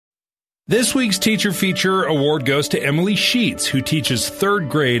This week's Teacher Feature award goes to Emily Sheets, who teaches 3rd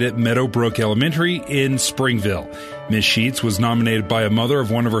grade at Meadow Brook Elementary in Springville. Miss Sheets was nominated by a mother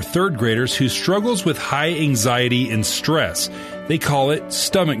of one of her 3rd graders who struggles with high anxiety and stress. They call it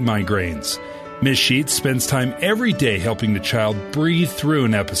stomach migraines. Miss Sheets spends time every day helping the child breathe through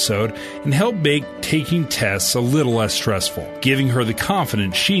an episode and help make taking tests a little less stressful, giving her the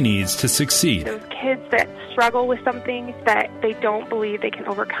confidence she needs to succeed. Those kids that struggle with something that they don't believe they can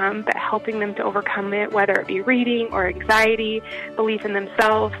overcome, but helping them to overcome it, whether it be reading or anxiety, belief in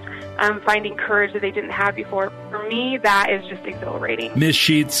themselves, finding courage that they didn't have before. For me, that is just exhilarating. Miss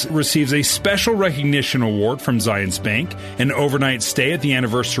Sheets receives a special recognition award from Zions Bank, an overnight stay at the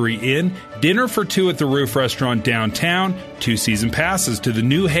Anniversary Inn, dinner for 2 at the Roof Restaurant downtown, 2 season passes to the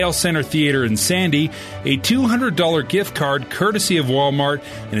new Hale Center Theater in Sandy, a $200 gift card courtesy of Walmart,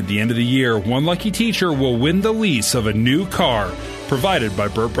 and at the end of the year, one lucky teacher will win the lease of a new car, provided by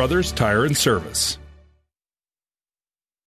Burt Brothers Tire and Service.